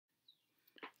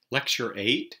Lecture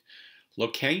 8,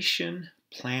 Location,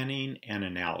 Planning, and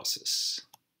Analysis.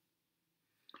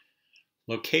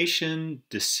 Location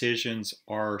decisions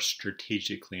are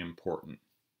strategically important.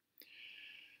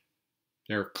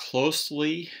 They're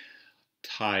closely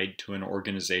tied to an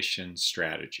organization's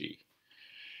strategy.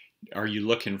 Are you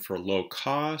looking for low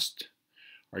cost?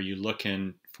 Are you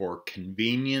looking for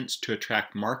convenience to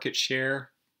attract market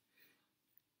share?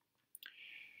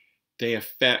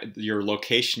 Your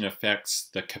location affects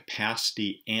the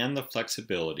capacity and the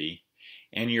flexibility,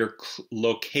 and your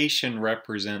location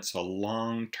represents a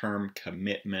long-term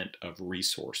commitment of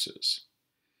resources.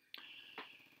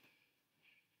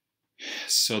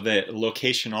 So the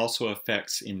location also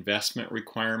affects investment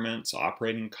requirements,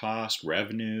 operating costs,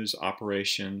 revenues,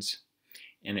 operations,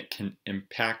 and it can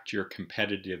impact your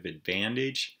competitive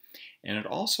advantage, and it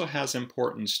also has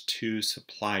importance to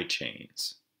supply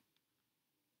chains.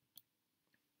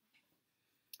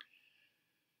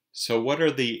 So what are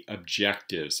the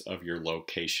objectives of your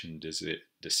location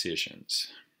decisions?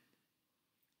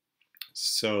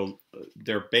 So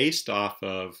they're based off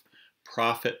of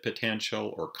profit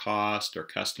potential or cost or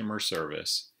customer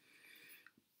service.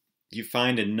 You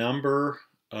find a number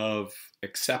of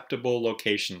acceptable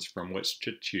locations from which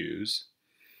to choose.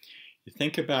 You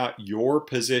think about your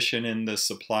position in the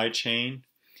supply chain.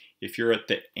 If you're at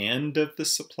the end of the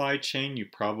supply chain, you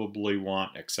probably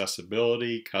want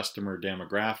accessibility, customer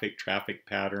demographic, traffic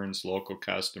patterns, local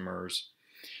customers.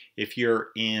 If you're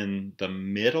in the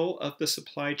middle of the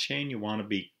supply chain, you want to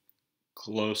be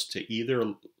close to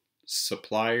either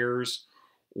suppliers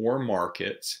or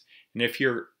markets. And if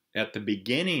you're at the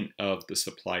beginning of the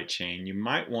supply chain, you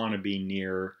might want to be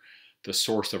near the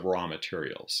source of raw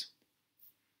materials.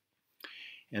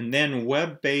 And then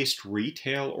web-based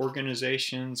retail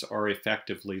organizations are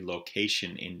effectively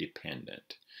location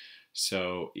independent.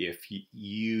 So if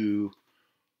you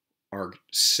are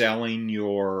selling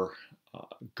your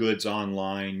goods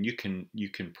online, you can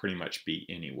pretty much be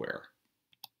anywhere.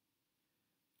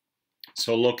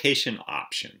 So location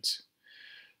options.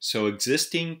 So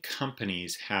existing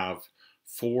companies have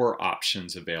 4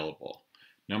 options available.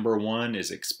 Number 1 is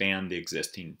expand the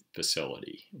existing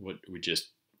facility. We just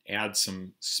add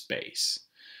some space.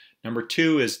 Number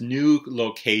 2 is new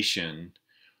location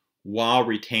while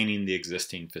retaining the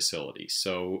existing facility.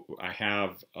 So I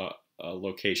have a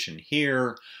location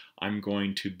here. I'm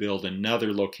going to build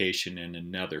another location in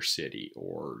another city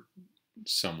or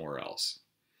somewhere else.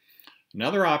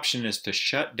 Another option is to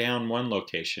shut down one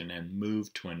location and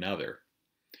move to another.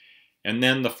 And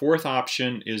then the 4th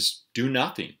option is do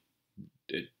nothing.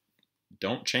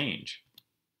 Don't change.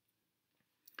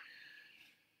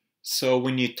 So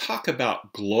when you talk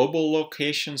about global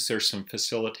locations, there's some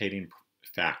facilitating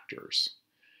factors.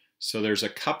 So there's a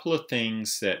couple of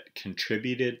things that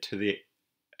contributed to the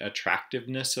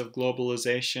attractiveness of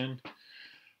globalization.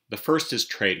 The first is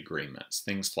trade agreements,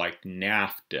 things like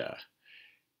NAFTA,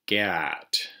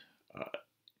 GATT,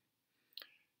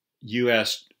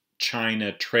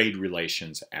 U.S.-China Trade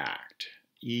Relations Act,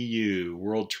 EU,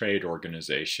 World Trade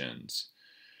Organizations,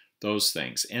 those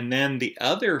things. And then the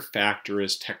other factor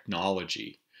is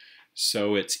technology.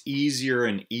 So it's easier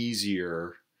and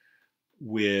easier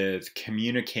with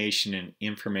communication and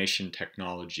information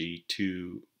technology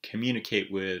to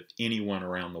communicate with anyone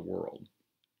around the world.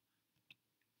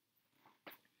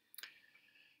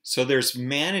 So there's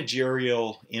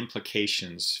managerial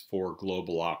implications for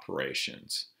global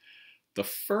operations. The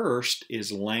first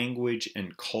is language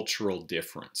and cultural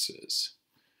differences.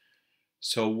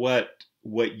 So what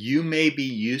you may be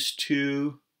used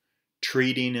to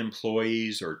treating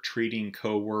employees or treating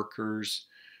coworkers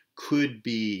could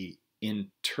be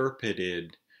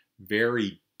interpreted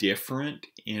very different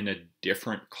in a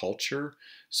different culture.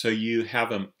 So you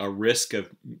have a risk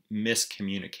of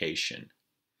miscommunication.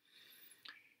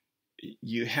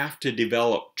 You have to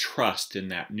develop trust in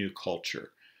that new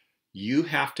culture. You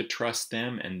have to trust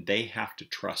them and they have to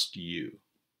trust you.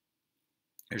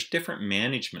 There's different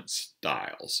management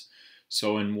styles.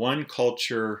 So in one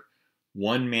culture,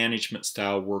 one management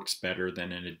style works better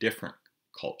than in a different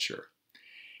culture.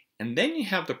 And then you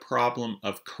have the problem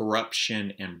of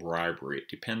corruption and bribery. It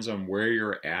depends on where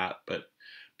you're at, but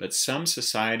some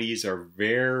societies are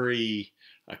very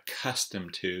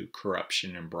accustomed to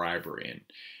corruption and bribery,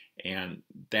 and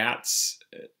that's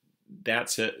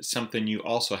something you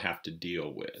also have to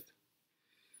deal with.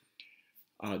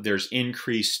 There's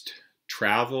increased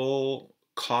travel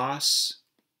costs.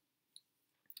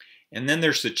 And then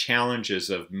there's the challenges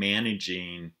of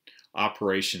managing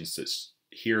operations that's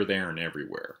here, there, and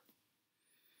everywhere.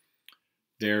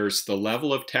 There's the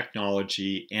level of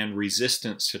technology and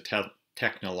resistance to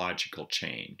technological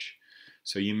change.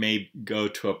 So you may go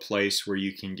to a place where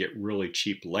you can get really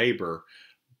cheap labor,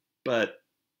 but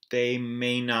they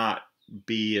may not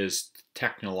be as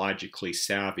technologically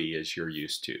savvy as you're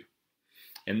used to.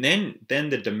 And then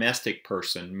the domestic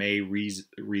person may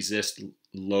resist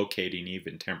locating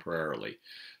even temporarily.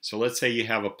 So let's say you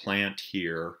have a plant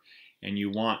here and you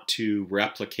want to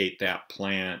replicate that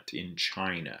plant in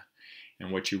China.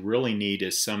 And what you really need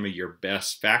is some of your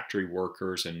best factory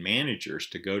workers and managers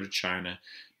to go to China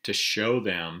to show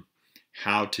them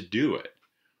how to do it.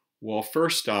 Well,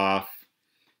 first off,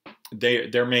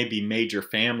 there may be major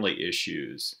family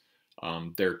issues.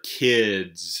 Their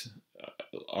kids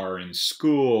are in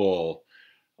school.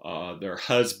 Their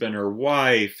husband or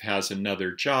wife has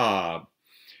another job.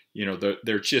 You know,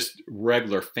 they're just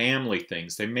regular family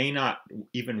things. They may not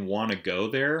even want to go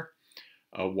there.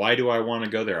 Why do I want to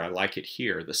go there? I like it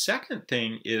here. The second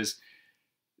thing is,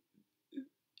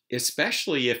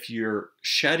 especially if you're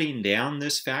shutting down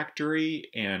this factory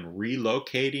and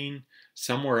relocating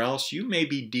somewhere else, you may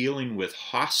be dealing with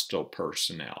hostile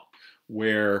personnel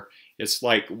where it's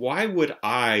like, why would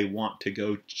I want to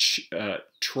go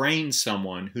train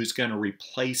someone who's going to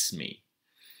replace me?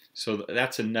 So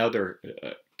that's another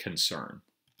concern.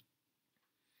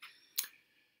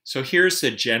 So here's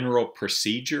the general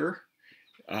procedure.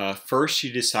 First,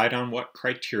 you decide on what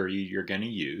criteria you're going to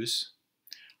use.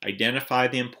 Identify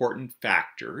the important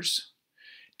factors.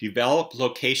 Develop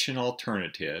location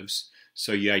alternatives.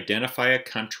 So you identify a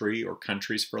country or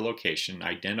countries for location.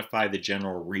 Identify the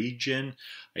general region.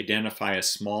 Identify a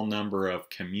small number of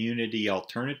community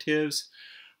alternatives.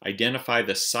 Identify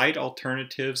the site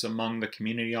alternatives among the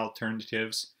community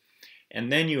alternatives.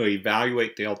 And then you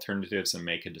evaluate the alternatives and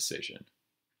make a decision.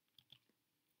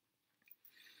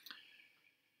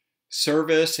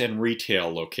 Service and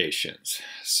retail locations.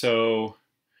 So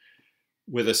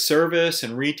with a service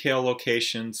and retail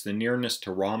locations, the nearness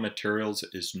to raw materials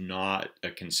is not a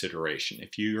consideration.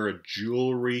 If you're a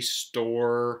jewelry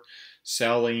store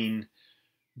selling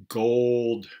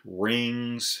gold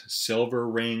rings, silver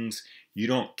rings, you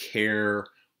don't care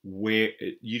where,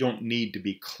 you don't need to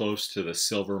be close to the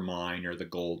silver mine or the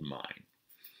gold mine.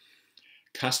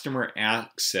 Customer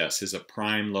access is a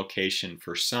prime location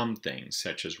for some things,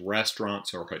 such as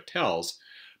restaurants or hotels,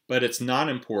 but it's not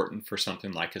important for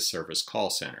something like a service call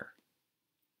center.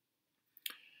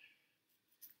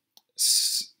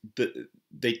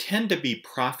 They tend to be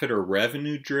profit or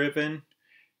revenue driven,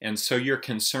 and so you're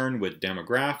concerned with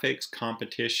demographics,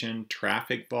 competition,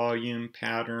 traffic volume,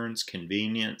 patterns,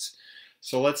 convenience.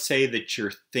 So let's say that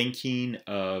you're thinking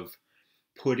of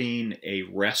putting a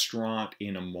restaurant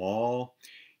in a mall.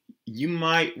 You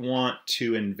might want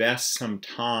to invest some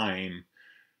time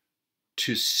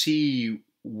to see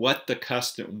what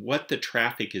the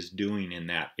traffic is doing in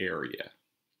that area.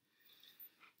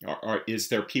 Or is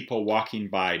there people walking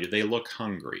by? Do they look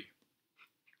hungry?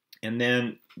 And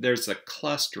then there's a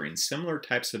clustering. Similar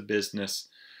types of businesses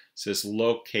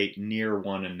locate near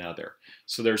one another.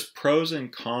 So there's pros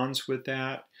and cons with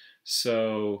that.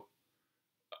 So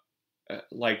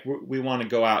like we want to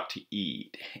go out to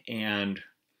eat, and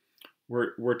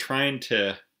we're trying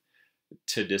to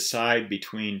decide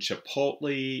between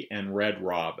Chipotle and Red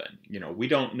Robin. You know, we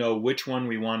don't know which one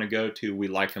we want to go to. We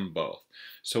like them both.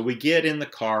 So we get in the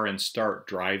car and start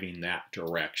driving that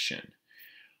direction.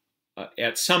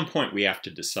 At some point we have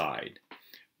to decide,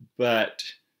 but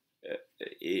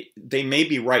they may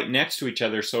be right next to each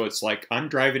other. So it's like, I'm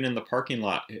driving in the parking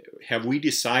lot. Have we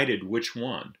decided which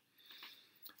one?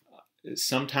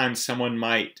 Sometimes someone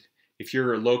might, if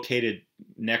you're located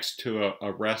next to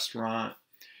a restaurant,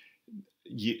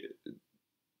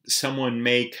 someone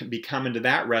may be coming to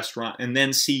that restaurant and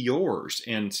then see yours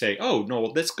and say, oh, no,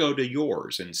 let's go to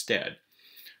yours instead.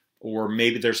 Or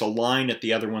maybe there's a line at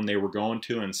the other one they were going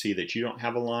to and see that you don't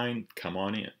have a line, come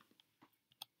on in.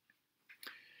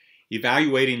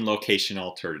 Evaluating location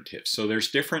alternatives. So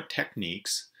there's different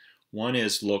techniques. One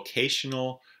is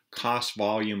locational cost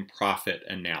volume profit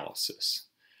analysis.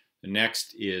 The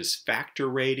next is factor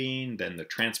rating, then the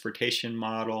transportation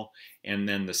model, and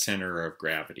then the center of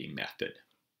gravity method.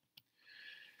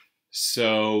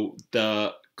 So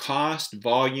the cost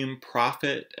volume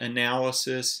profit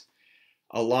analysis,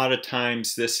 a lot of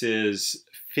times this is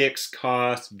fixed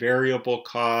costs, variable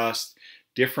costs.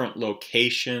 Different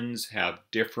locations have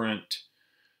different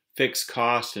fixed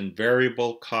costs and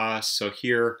variable costs. So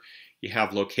here you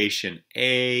have location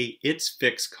A, its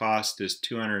fixed cost is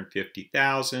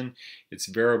 $250,000, its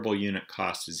variable unit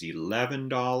cost is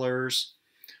 $11.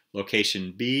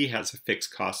 Location B has a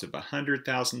fixed cost of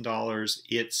 $100,000,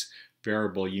 its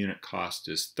variable unit cost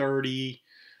is $30.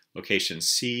 Location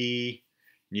C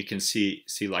You can see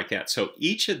like that. So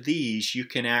each of these you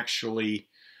can actually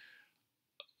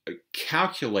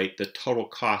calculate the total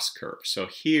cost curve. So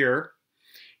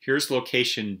here's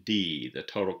location D, the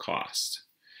total cost.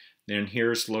 Then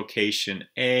here's location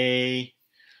A,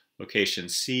 location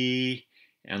C,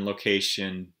 and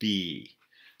location B.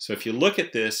 So if you look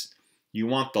at this, you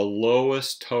want the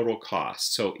lowest total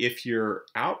cost. So if your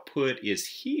output is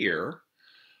here,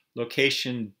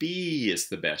 location B is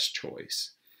the best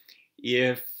choice.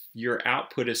 If your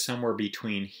output is somewhere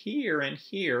between here and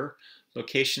here,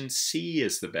 location C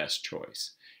is the best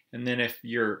choice. And then if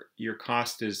your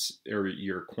cost is, or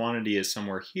your quantity is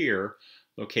somewhere here,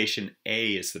 location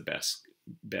A is the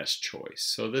best choice.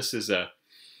 So this is a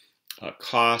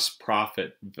cost,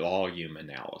 profit, volume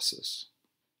analysis.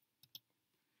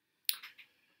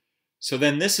 So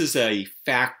then this is a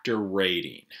factor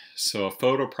rating. So a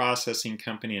photo processing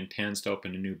company intends to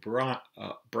open a new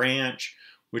branch.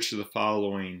 Which of the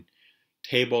following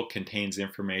table contains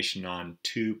information on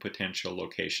 2 potential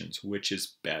locations? Which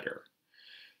is better?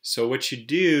 So what you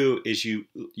do is you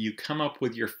come up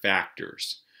with your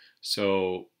factors.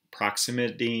 So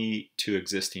proximity to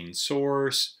existing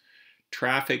source,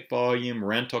 traffic volume,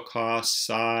 rental costs,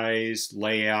 size,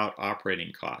 layout,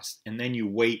 operating costs. And then you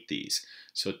weight these.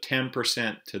 So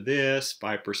 10% to this,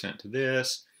 5% to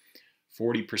this,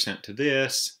 40% to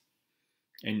this.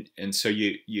 And so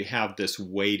you have this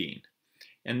weighting.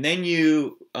 And then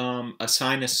you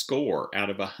assign a score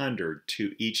out of 100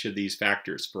 to each of these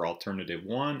factors for alternative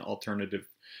 1, alternative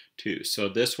 2. So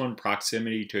this one,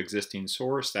 proximity to existing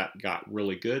source, that got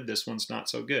really good. This one's not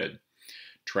so good.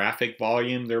 Traffic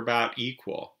volume, they're about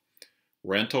equal.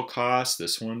 Rental costs,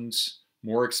 this one's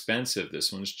more expensive.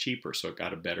 This one's cheaper, so it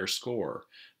got a better score.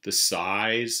 The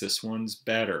size, this one's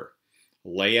better.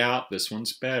 Layout, this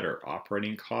one's better.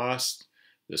 Operating costs,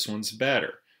 this one's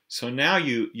better. So now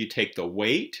you take the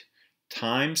weight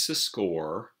times the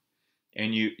score,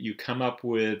 and you come up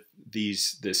with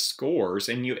these scores,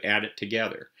 and you add it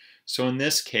together. So in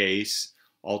this case,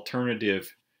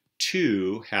 alternative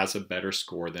 2 has a better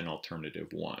score than alternative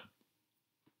 1.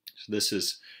 So this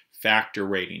is factor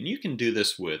rating. You can do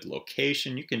this with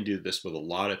location. You can do this with a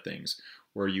lot of things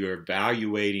where you're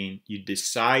evaluating, you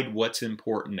decide what's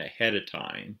important ahead of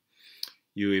time.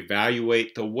 You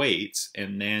evaluate the weights,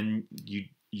 and then you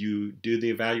do the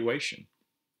evaluation.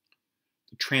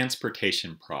 The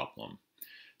transportation problem.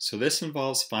 So this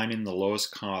involves finding the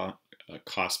lowest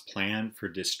cost plan for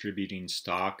distributing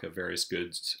stock of various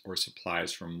goods or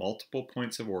supplies from multiple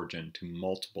points of origin to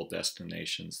multiple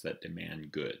destinations that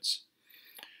demand goods.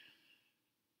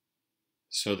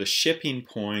 So the shipping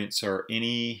points are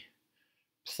any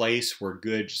place where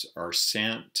goods are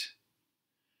sent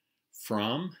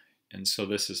from. And so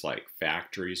this is like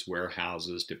factories,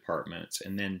 warehouses, departments.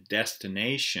 And then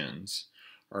destinations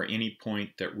are any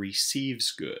point that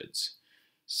receives goods.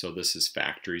 So this is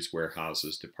factories,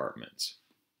 warehouses, departments.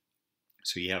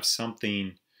 So you have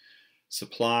something,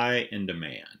 supply and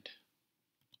demand.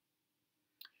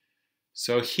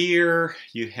 So here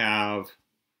you have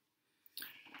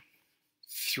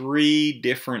 3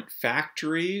 different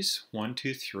factories, 1,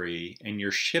 2, 3, and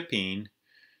you're shipping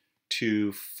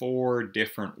to 4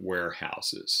 different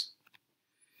warehouses.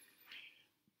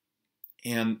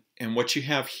 And what you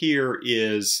have here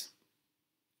is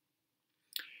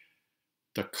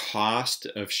the cost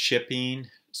of shipping.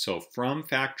 So from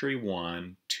factory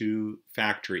 1 to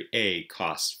factory A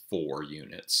costs 4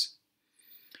 units.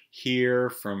 Here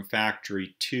from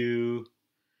factory 2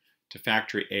 to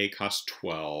factory A costs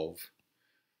 12.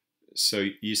 So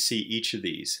you see each of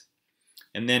these.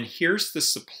 And then here's the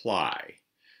supply.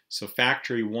 So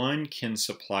factory 1 can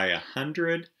supply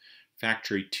 100,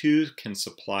 factory 2 can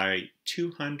supply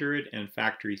 200, and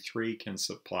factory 3 can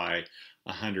supply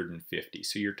 150.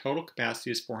 So your total capacity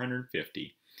is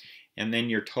 450, and then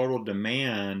your total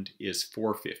demand is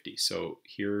 450. So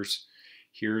here's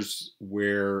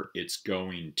where it's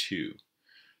going to.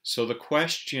 So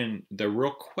the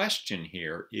real question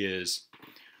here is,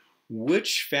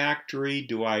 which factory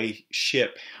do I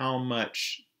ship how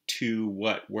much to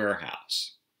what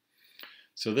warehouse?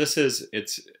 So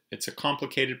it's a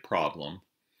complicated problem,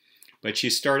 but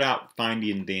you start out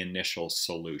finding the initial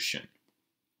solution.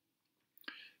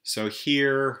 So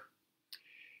here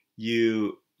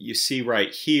you see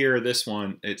right here, this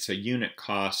one, it's a unit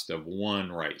cost of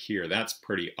 1 right here. That's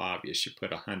pretty obvious. You put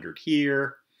 100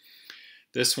 here.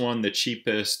 This one, the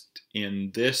cheapest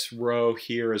in this row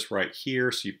here is right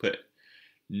here. So you put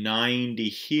 90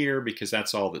 here because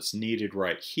that's all that's needed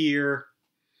right here.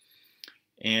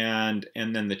 And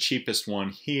then the cheapest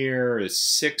one here is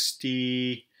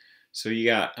 60. So you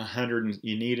got 100,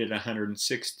 you needed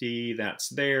 160, that's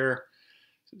there.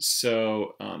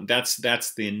 So that's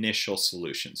the initial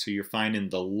solution. So you're finding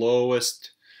the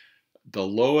lowest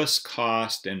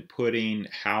cost and putting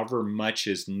however much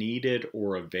is needed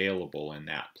or available in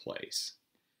that place.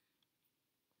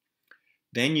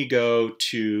 Then you go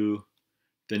to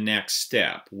the next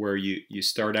step where you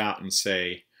start out and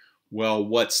say, well,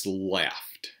 what's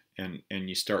left? And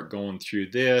you start going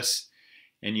through this,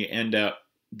 and you end up,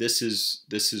 this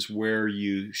is where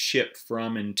you ship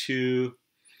from and to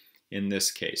in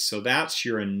this case. So that's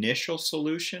your initial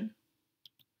solution.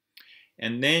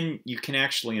 And then you can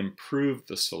actually improve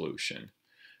the solution.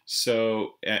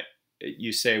 So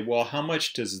you say, well, how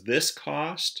much does this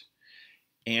cost?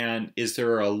 And is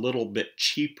there a little bit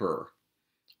cheaper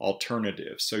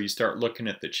alternative? So you start looking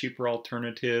at the cheaper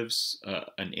alternatives,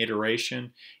 an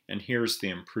iteration, and here's the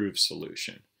improved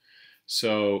solution.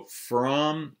 So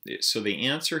the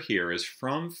answer here is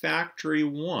from factory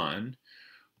 1,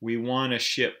 we want to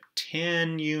ship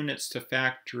 10 units to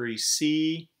factory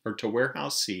C, or to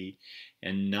warehouse C,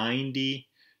 and 90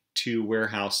 to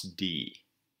warehouse D.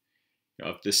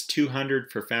 Of this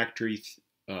 200 for factory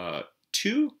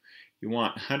 2, you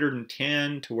want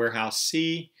 110 to warehouse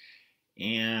C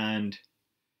and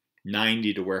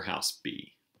 90 to warehouse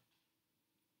B.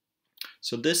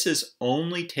 So this is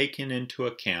only taking into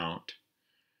account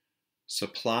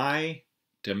supply,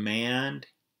 demand,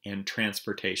 and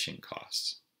transportation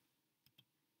costs.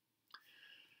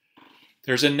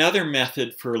 There's another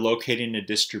method for locating a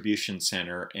distribution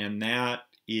center, and that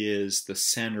is the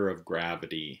center of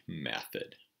gravity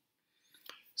method.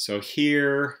 So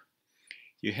here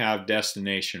you have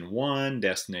destination 1,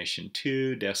 destination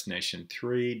 2, destination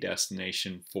 3,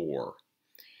 destination 4.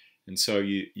 And so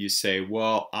you say,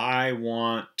 well, I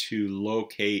want to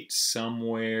locate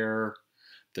somewhere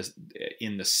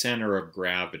in the center of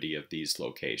gravity of these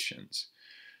locations.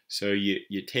 So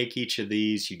you take each of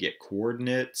these, you get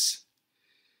coordinates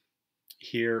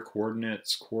here,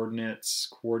 coordinates, coordinates,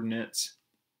 coordinates.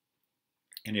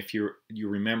 And if you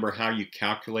remember how you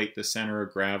calculate the center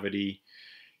of gravity,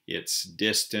 it's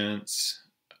distance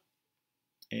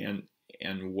and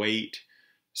weight.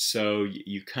 So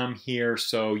you come here,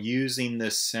 so using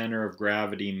this center of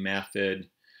gravity method,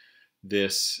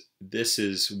 this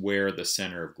is where the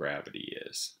center of gravity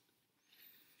is.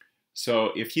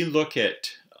 So if you look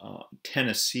at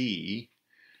Tennessee,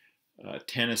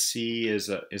 Tennessee is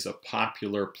a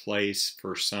popular place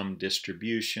for some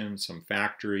distribution, some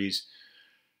factories.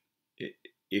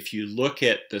 If you look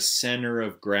at the center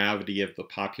of gravity of the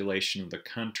population of the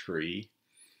country,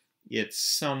 it's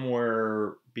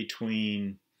somewhere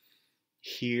between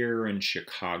here and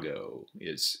Chicago,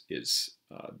 is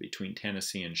between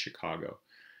Tennessee and Chicago.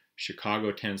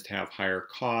 Chicago tends to have higher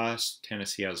costs.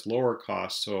 Tennessee has lower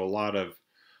costs, so a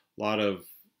lot of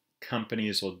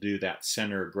companies will do that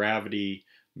center of gravity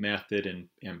method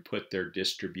and put their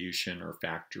distribution or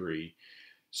factory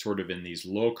sort of in these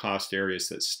low-cost areas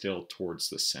that's still towards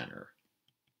the center.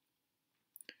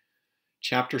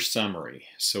 Chapter summary.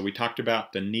 So we talked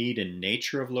about the need and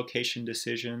nature of location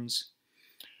decisions,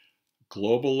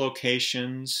 global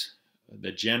locations,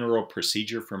 the general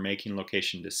procedure for making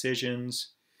location decisions,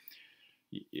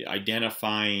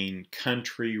 identifying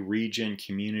country, region,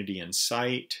 community, and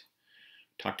site.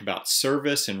 Talked about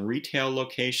service and retail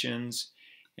locations,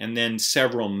 and then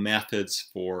several methods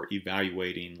for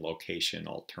evaluating location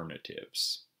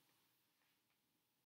alternatives.